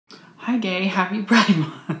Hi gay, happy Pride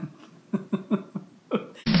Month.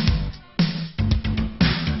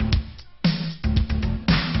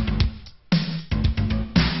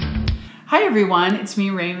 Hi everyone, it's me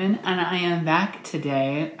Raymond and I am back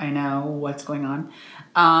today, I know what's going on,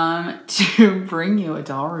 to bring you a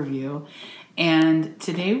doll review. And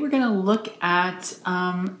today we're gonna look at so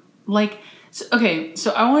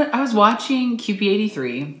I was watching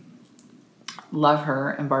QP83, love her,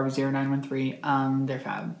 and Barbie0913, they're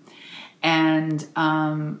fab. And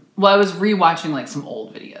I was rewatching like some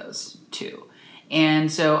old videos too.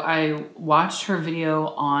 And so I watched her video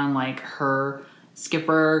on like her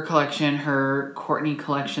Skipper collection, her Courtney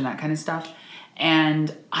collection, that kind of stuff.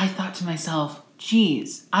 And I thought to myself,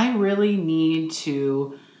 geez, I really need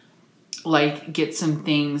to like get some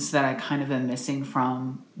things that I kind of am missing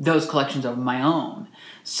from those collections of my own.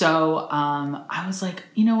 So I was like,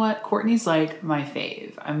 you know what? Courtney's like my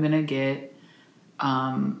fave. I'm going to get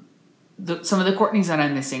some of the Courtneys that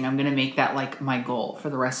I'm missing. I'm going to make that like my goal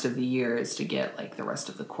for the rest of the year, is to get like the rest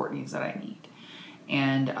of the Courtneys that I need.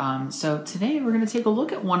 And so today we're going to take a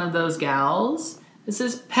look at one of those gals. This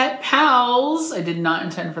is Pet Pals. I did not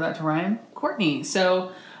intend for that to rhyme. Courtney.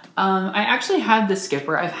 So I actually had the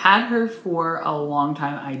Skipper. I've had her for a long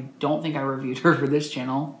time. I don't think I reviewed her for this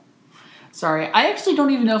channel. Sorry. I actually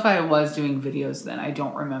don't even know if I was doing videos then. I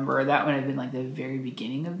don't remember. That would have been like the very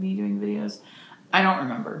beginning of me doing videos. I don't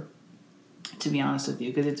remember, to be honest with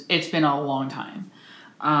you, because it's been a long time.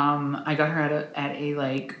 I got her at a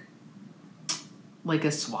like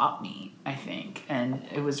a swap meet, I think, and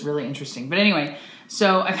it was really interesting. But anyway,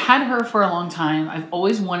 so I've had her for a long time. I've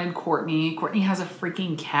always wanted Courtney. Courtney has a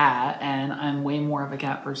freaking cat, and I'm way more of a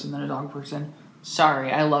cat person than a dog person.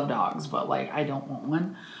 Sorry, I love dogs, but like I don't want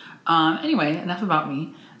one. Anyway, enough about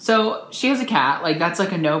me. So she has a cat. Like that's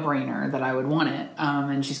like a no-brainer that I would want it.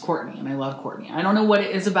 And she's Courtney, and I love Courtney. I don't know what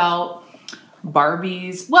it is about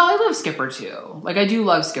Barbies. Well, I love Skipper too. Like I do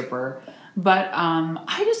love Skipper. But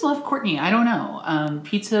I just love Courtney. I don't know.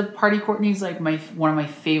 Pizza Party Courtney's like one of my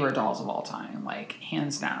favorite dolls of all time, like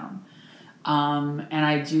hands down. And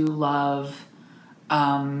I do love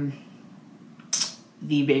the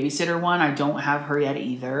babysitter one. I don't have her yet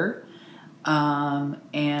either. And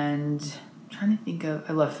I'm trying to think of,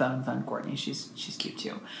 I love Fun Courtney. She's cute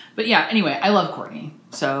too. But yeah, anyway, I love Courtney.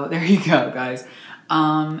 So there you go, guys.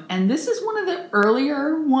 And this is one of the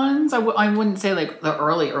earlier ones. I wouldn't say like the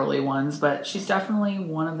early ones, but she's definitely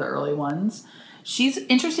one of the early ones. She's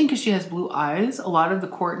interesting because she has blue eyes. A lot of the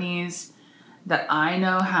Courtneys that I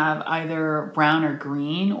know have either brown or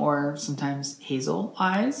green or sometimes hazel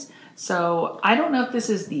eyes. So I don't know if this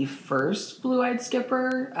is the first blue-eyed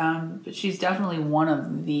Skipper, but she's definitely one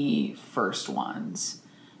of the first ones.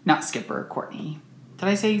 Not Skipper, Courtney. Did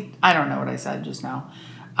I say? I don't know what I said just now.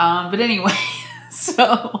 But anyway...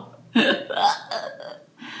 So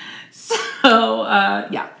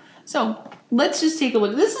let's just take a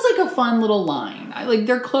look. This is like a fun little line. Like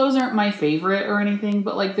their clothes aren't my favorite or anything,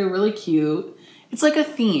 but like they're really cute. It's like a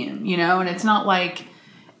theme, you know, and it's not like,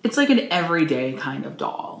 it's like an everyday kind of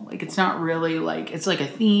doll. Like it's not really like, it's like a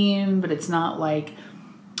theme, but it's not like,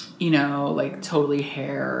 you know, like totally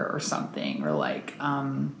hair or something, or like,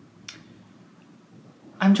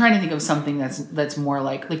 I'm trying to think of something that's more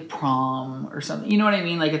like prom or something. You know what I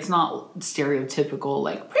mean? Like it's not stereotypical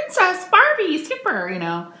like Princess, Barbie, Skipper, you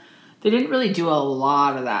know. They didn't really do a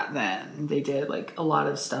lot of that then. They did like a lot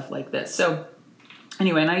of stuff like this. So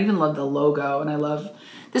anyway, and I even love the logo, and I love,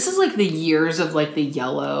 this is like the years of like the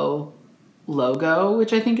yellow logo,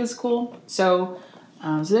 which I think is cool. So,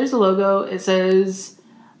 so there's the logo. It says,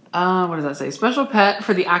 what does that say? Special pet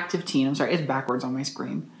for the active teen. I'm sorry, it's backwards on my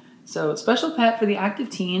screen. So, special pet for the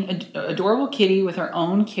active teen, adorable kitty with her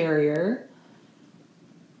own carrier.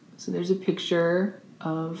 So there's a picture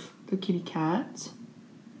of the kitty cat.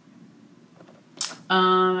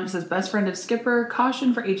 It says best friend of Skipper,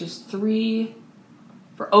 caution for ages 3,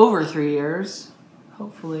 for over 3 years.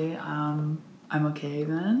 Hopefully, I'm okay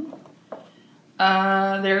then.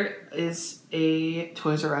 There is a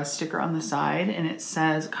Toys R Us sticker on the side, and it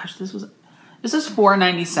says, gosh, this is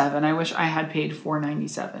 $4.97. I wish I had paid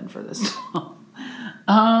 $4.97 for this doll.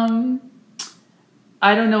 I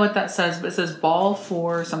don't know what that says, but it says ball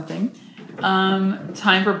for something.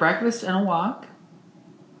 Time for breakfast and a walk.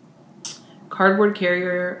 Cardboard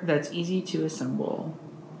carrier that's easy to assemble.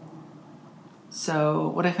 So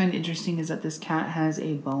what I find interesting is that this cat has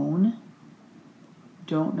a bone.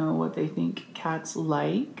 Don't know what they think cats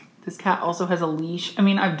like. This cat also has a leash. I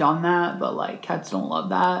mean, I've done that, but like cats don't love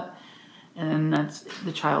that. And that's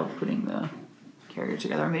the child putting the carrier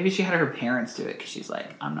together. Maybe she had her parents do it because she's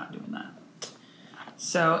like, I'm not doing that.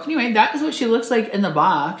 So anyway, that is what she looks like in the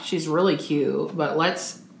box. She's really cute, but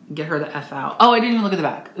let's get her the F out. Oh, I didn't even look at the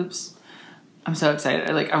back. Oops. I'm so excited.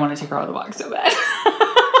 I want to take her out of the box so bad.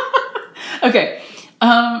 Okay.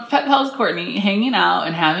 Pet Pals Courtney hanging out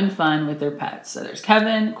and having fun with their pets. So there's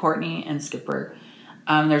Kevin, Courtney, and Skipper.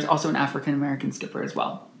 There's also an African-American Skipper as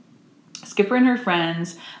well. Skipper and her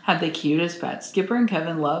friends have the cutest pets. Skipper and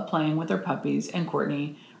Kevin love playing with their puppies and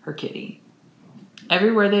Courtney, her kitty.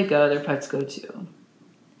 Everywhere they go, their pets go too.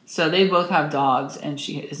 So they both have dogs, and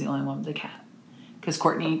she is the only one with a cat. Because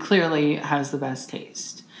Courtney clearly has the best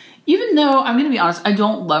taste. Even though, I'm going to be honest, I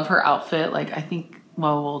don't love her outfit. Like, I think,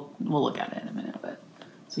 well, we'll look at it in a minute. But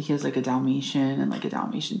so he has like a Dalmatian and like a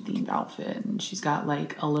Dalmatian themed outfit. And she's got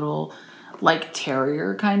like a little like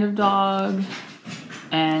terrier kind of dog.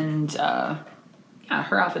 And yeah,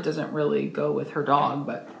 her outfit doesn't really go with her dog.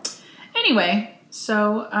 But anyway,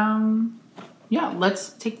 so yeah, let's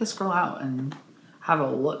take this girl out and have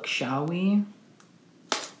a look, shall we?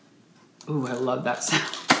 Ooh, I love that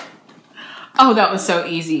sound. Oh, that was so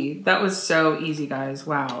easy. That was so easy, guys.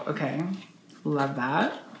 Wow. Okay. Love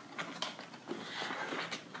that.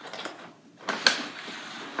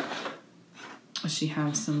 She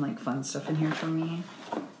has some like fun stuff in here for me.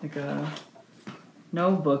 Like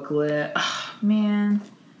no booklet. Oh, man.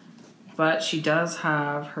 But she does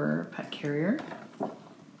have her pet carrier.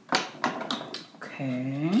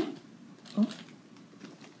 Okay. Oh.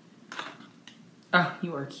 Oh,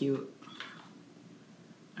 you are cute.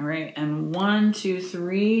 All right, and 1, 2,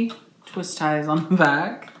 3 twist ties on the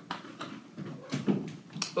back.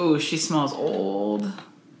 Oh, she smells old.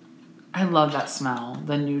 I love that smell.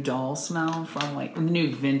 The new doll smell from like, the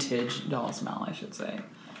new vintage doll smell, I should say.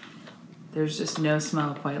 There's just no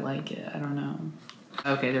smell quite like it. I don't know.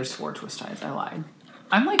 Okay, there's 4 twist ties. I lied.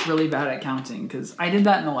 I'm like really bad at counting because I did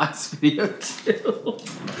that in the last video too.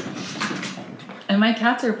 And my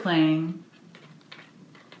cats are playing.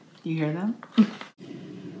 You hear them?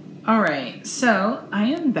 All right, so I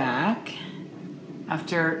am back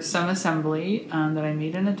after some assembly that I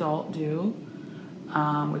made an adult do,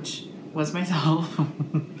 which was myself.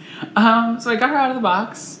 So I got her out of the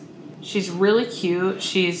box. She's really cute.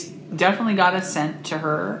 She's definitely got a scent to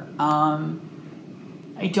her.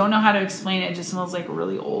 I don't know how to explain it. It just smells like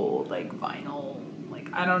really old, like vinyl.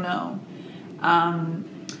 Like, I don't know.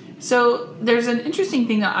 So there's an interesting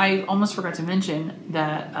thing that I almost forgot to mention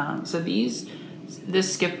that, so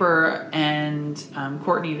this Skipper and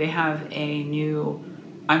Courtney, they have a new,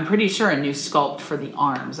 I'm pretty sure a new sculpt for the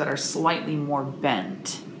arms that are slightly more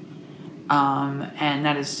bent. And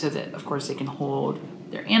that is so that, of course, they can hold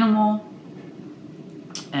their animal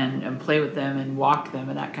and play with them and walk them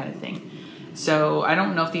and that kind of thing. So I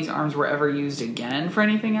don't know if these arms were ever used again for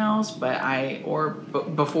anything else, but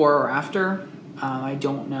before or after, I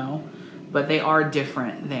don't know. But they are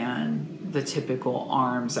different than the typical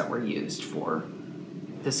arms that were used for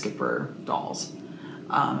the Skipper dolls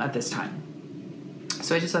at this time.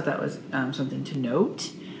 So I just thought that was something to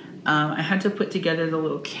note. I had to put together the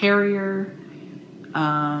little carrier,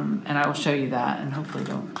 and I will show you that, and hopefully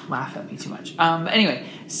don't laugh at me too much. Anyway,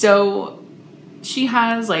 so she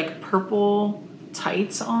has like purple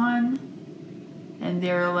tights on, and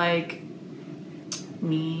they're like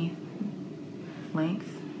knee length.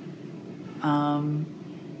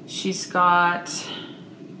 She's got,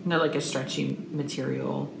 they're like a stretchy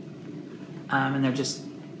material, and they're just,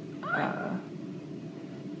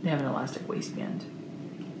 they have an elastic waistband.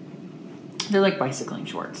 They're like bicycling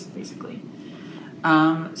shorts, basically.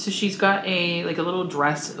 So she's got a little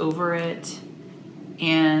dress over it,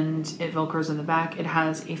 and it velcros in the back. It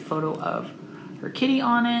has a photo of her kitty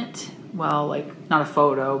on it. Well, like not a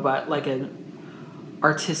photo, but like an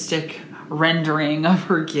artistic rendering of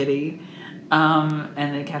her kitty.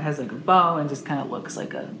 And the cat has like a bow and just kind of looks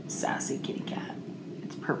like a sassy kitty cat.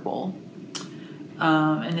 It's purple.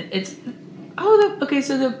 And it's, okay,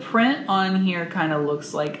 so the print on here kind of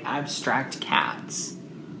looks like abstract cats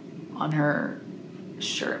on her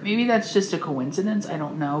shirt. Maybe that's just a coincidence. I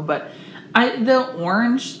don't know. But the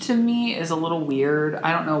orange to me is a little weird.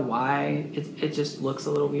 I don't know why. It just looks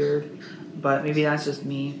a little weird. But maybe that's just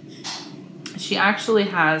me. She actually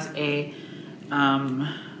has a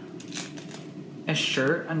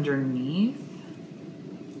shirt underneath,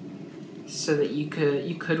 so that you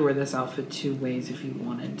could wear this outfit 2 ways if you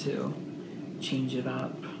wanted to change it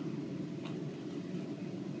up.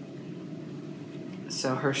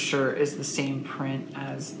 So her shirt is the same print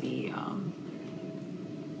as the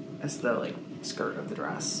like skirt of the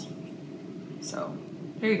dress. So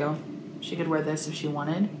there you go. She could wear this if she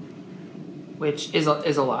wanted, which is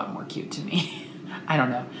a lot more cute to me. I don't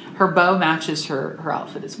know. Her bow matches her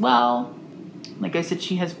outfit as well. Like I said,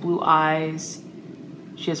 she has blue eyes.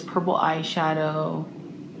 She has purple eyeshadow.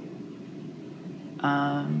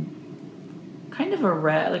 Kind of a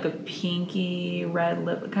red, like a pinky red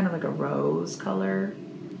lip, kind of like a rose color.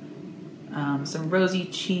 Some rosy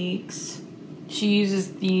cheeks. She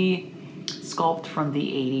uses the sculpt from the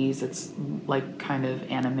 80s. It's like kind of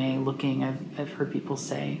anime looking, I've heard people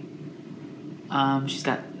say. She's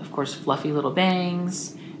got, of course, fluffy little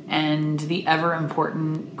bangs and the ever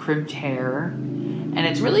important crimped hair. And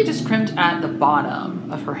it's really just crimped at the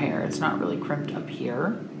bottom of her hair. It's not really crimped up here,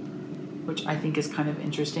 which I think is kind of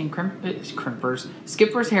interesting.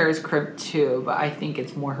 Skipper's hair is crimped too, but I think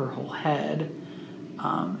it's more her whole head.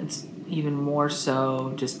 It's even more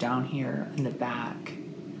so just down here in the back.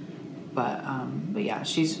 But yeah,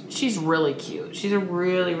 she's really cute. She's a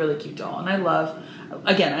really, really cute doll. And I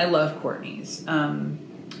love Courtney's.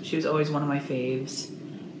 She was always one of my faves.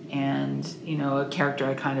 And, you know, a character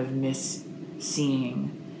I kind of miss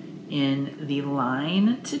seeing in the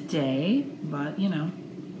line today. But, you know,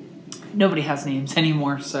 nobody has names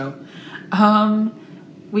anymore. So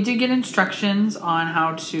we did get instructions on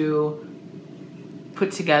how to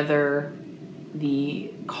put together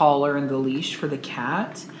the collar and the leash for the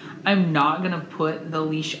cat. I'm not going to put the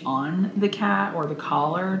leash on the cat or the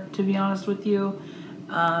collar, to be honest with you.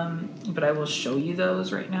 But I will show you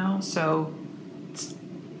those right now. So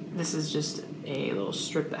this is just a little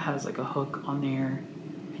strip that has like a hook on there,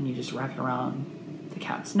 and you just wrap it around the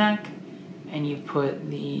cat's neck, and you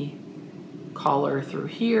put the collar through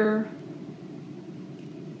here,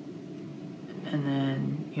 and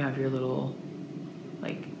then you have your little,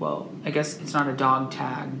 like, well, I guess it's not a dog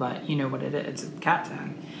tag, but you know what it is. It's a cat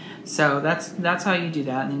tag. So that's how you do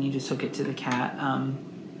that, and then you just hook it to the cat.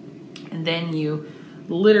 And then you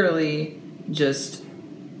literally just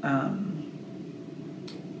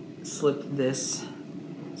slip this.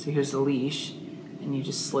 So here's the leash, and you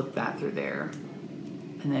just slip that through there.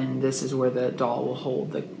 And then this is where the doll will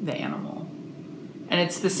hold the animal. And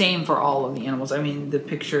it's the same for all of the animals. I mean, the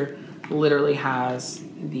picture literally has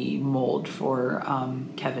the mold for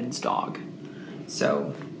Kevin's dog.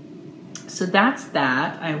 So that's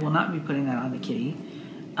that. I will not be putting that on the kitty.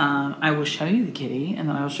 I will show you the kitty, and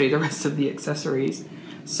then I will show you the rest of the accessories.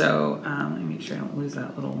 So let me make sure I don't lose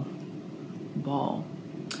that little ball.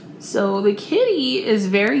 So the kitty is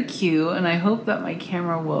very cute, and I hope that my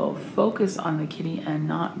camera will focus on the kitty and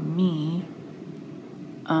not me.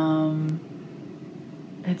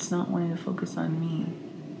 It's not wanting to focus on me.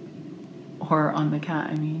 Or on the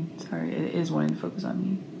cat, I mean. Sorry, it is wanting to focus on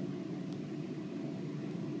me.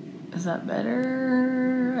 Is that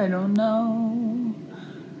better? I don't know.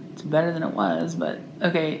 It's better than it was, but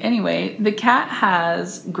okay. Anyway, the cat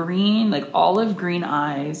has green, like olive green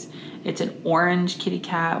eyes. It's an orange kitty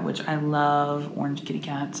cat, which I love orange kitty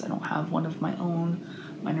cats. I don't have one of my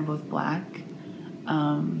own. Mine are both black.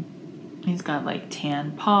 He's got like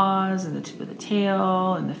tan paws and the tip of the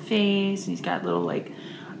tail and the face. And he's got little like,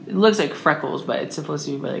 it looks like freckles, but it's supposed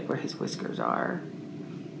to be like where his whiskers are.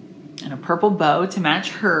 And a purple bow to match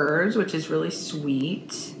hers, which is really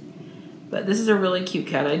sweet. But this is a really cute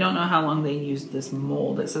cat. I don't know how long they used this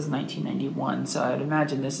mold. It says 1991, so I would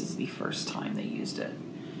imagine this is the first time they used it.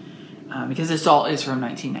 Because this doll is from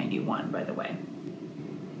 1991, by the way.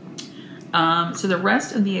 So the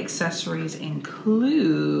rest of the accessories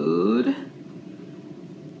include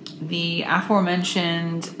the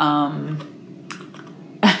aforementioned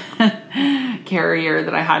carrier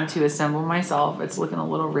that I had to assemble myself. It's looking a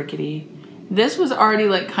little rickety. This was already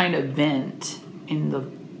like kind of bent in the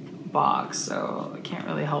box, so I can't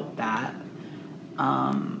really help that.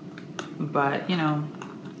 But you know,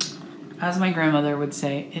 as my grandmother would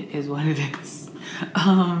say, it is what it is.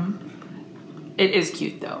 It is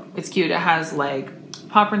cute though. It's cute. It has like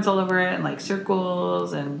paw prints all over it and like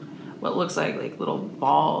circles and what looks like little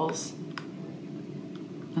balls.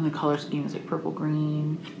 And the color scheme is like purple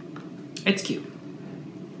green. It's cute.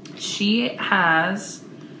 She has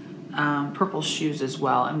purple shoes as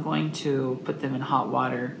well. I'm going to put them in hot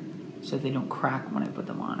water so they don't crack when I put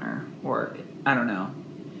them on her. Or, I don't know.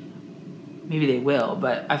 Maybe they will,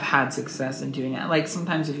 but I've had success in doing that. Like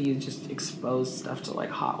sometimes if you just expose stuff to like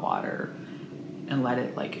hot water and let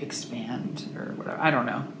it like expand or whatever. I don't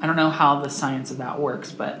know. I don't know how the science of that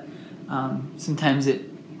works, but sometimes it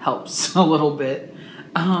helps a little bit.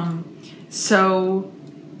 So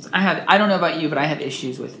I don't know about you, but I have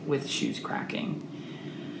issues with shoes cracking.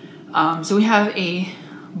 So we have a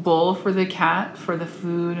bowl for the cat for the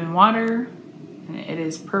food and water. And it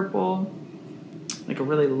is purple, like a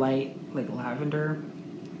really light, like lavender.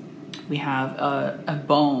 We have a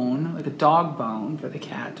bone, like a dog bone for the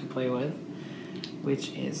cat to play with. which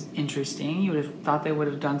is interesting. You would have thought they would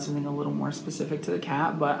have done something a little more specific to the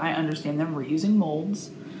cat, but I understand them reusing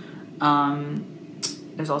molds.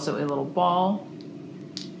 There's also a little ball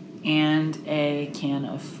and a can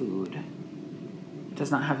of food. It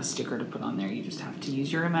does not have a sticker to put on there. You just have to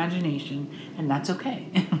use your imagination, and that's okay.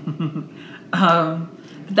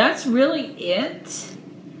 That's really it.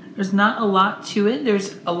 There's not a lot to it.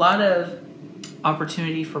 There's a lot of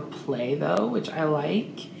opportunity for play, though, which I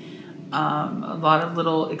like. A lot of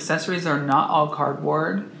little accessories are not all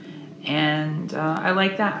cardboard, and I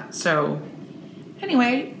like that. So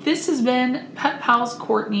anyway, this has been Pet Pals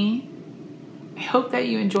Courtney. I hope that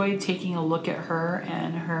you enjoyed taking a look at her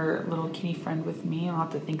and her little kitty friend with me. I'll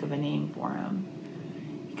have to think of a name for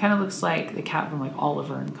him. He kind of looks like the cat from like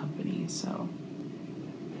Oliver and Company, so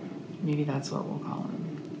maybe that's what we'll call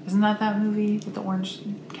him. Isn't that movie with the orange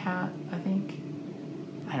cat, I think?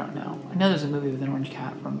 I don't know. I know there's a movie with an orange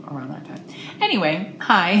cat from around that time. Anyway,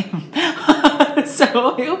 hi.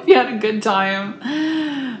 So I hope you had a good time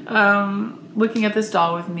looking at this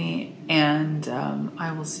doll with me. And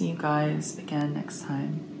I will see you guys again next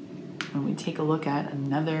time when we take a look at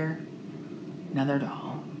another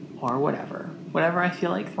doll or whatever. Whatever I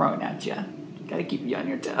feel like throwing at you. Gotta keep you on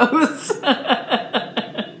your toes.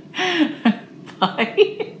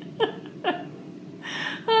 Bye.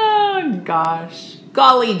 Oh, gosh.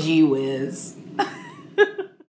 Golly gee whiz.